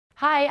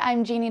Hi,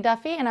 I'm Jeannie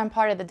Duffy, and I'm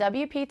part of the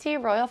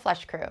WPT Royal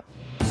Flush Crew.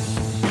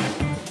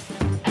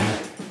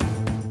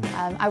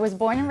 I was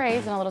born and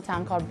raised in a little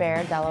town called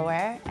Bear,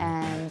 Delaware,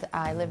 and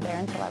I lived there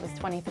until I was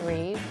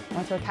 23. I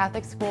went to a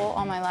Catholic school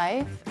all my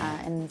life.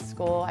 In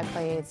school, I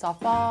played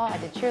softball, I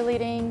did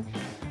cheerleading.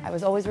 I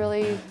was always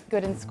really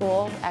good in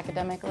school,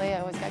 academically. I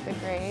always got good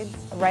grades.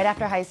 Right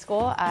after high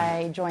school,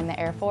 I joined the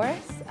Air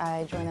Force.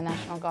 I joined the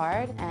National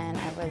Guard, and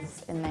I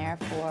was in there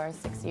for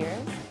 6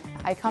 years.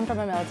 I come from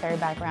a military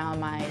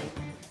background.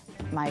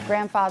 My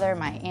grandfather,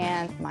 my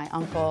aunt, my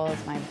uncles,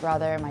 my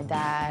brother, my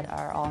dad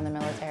are all in the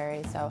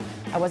military, so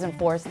I wasn't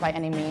forced by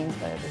any means,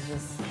 but it's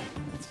just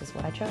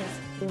what I chose.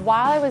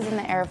 While I was in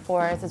the Air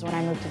Force is when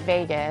I moved to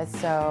Vegas,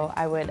 so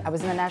I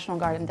was in the National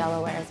Guard in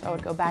Delaware, so I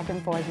would go back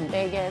and forth in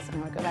Vegas,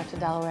 and I would go back to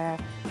Delaware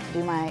to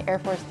do my Air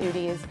Force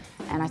duties,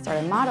 and I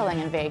started modeling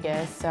in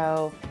Vegas,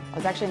 so I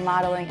was actually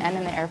modeling and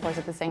in the Air Force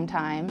at the same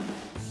time.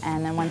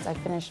 And then once I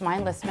finished my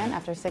enlistment,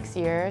 after 6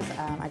 years,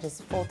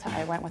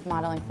 I went with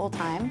modeling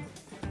full-time.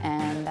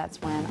 And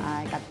that's when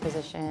I got the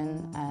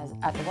position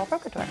at the World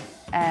Poker Tour.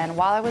 And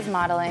while I was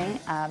modeling,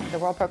 the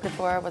World Poker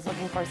Tour was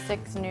looking for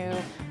 6 new,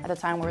 at the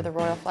time we were the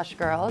Royal Flush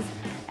Girls,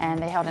 and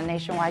they held a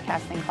nationwide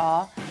casting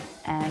call,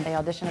 and they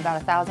auditioned about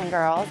 1,000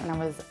 girls, and I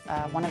was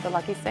one of the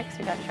lucky 6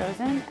 who got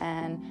chosen,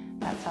 and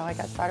that's how I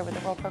got started with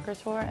the World Poker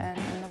Tour and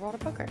in the world of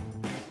poker.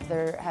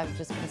 There have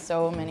just been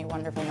so many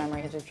wonderful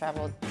memories. We've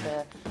traveled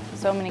to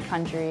so many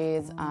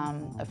countries.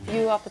 A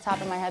few off the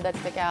top of my head that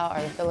stick out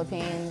are the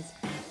Philippines,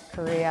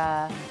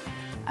 Korea.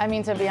 I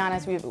mean, to be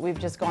honest, we've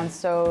just gone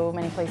so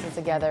many places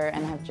together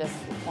and have just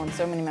formed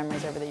so many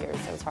memories over the years,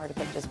 so it's hard to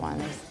pick just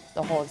one.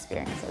 The whole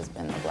experience has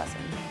been a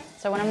blessing.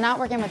 So when I'm not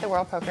working with the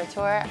World Poker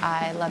Tour,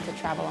 I love to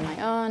travel on my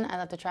own. I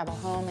love to travel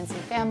home and see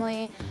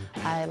family.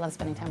 I love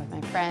spending time with my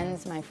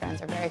friends. My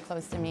friends are very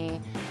close to me.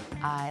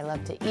 I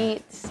love to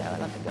eat, so I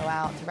love to go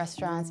out to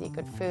restaurants, eat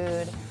good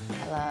food.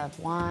 I love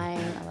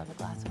wine. I love a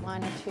glass of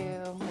wine or two,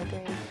 or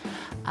 3.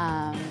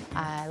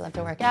 I love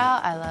to work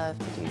out. I love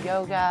to do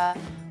yoga.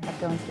 I love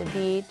going to the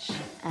beach,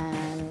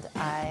 and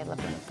I love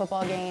going to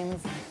football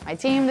games. My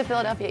team, the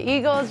Philadelphia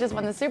Eagles, just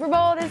won the Super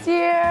Bowl this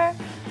year.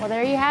 Well,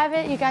 there you have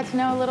it. You got to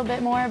know a little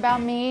bit more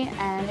about me,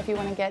 and if you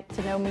want to get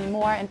to know me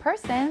more in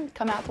person,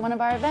 come out to one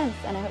of our events,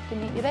 and I hope to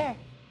meet you there.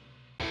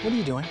 What are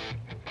you doing?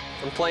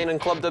 I'm playing on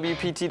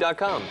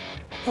ClubWPT.com.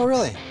 Oh,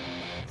 really?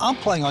 I'm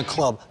playing on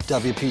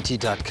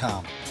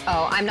ClubWPT.com.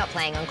 Oh, I'm not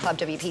playing on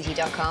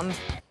ClubWPT.com.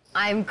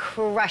 I'm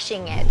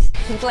crushing it.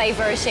 Play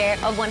for a share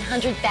of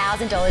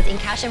 $100,000 in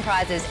cash and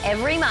prizes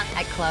every month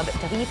at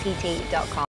ClubWPT.com.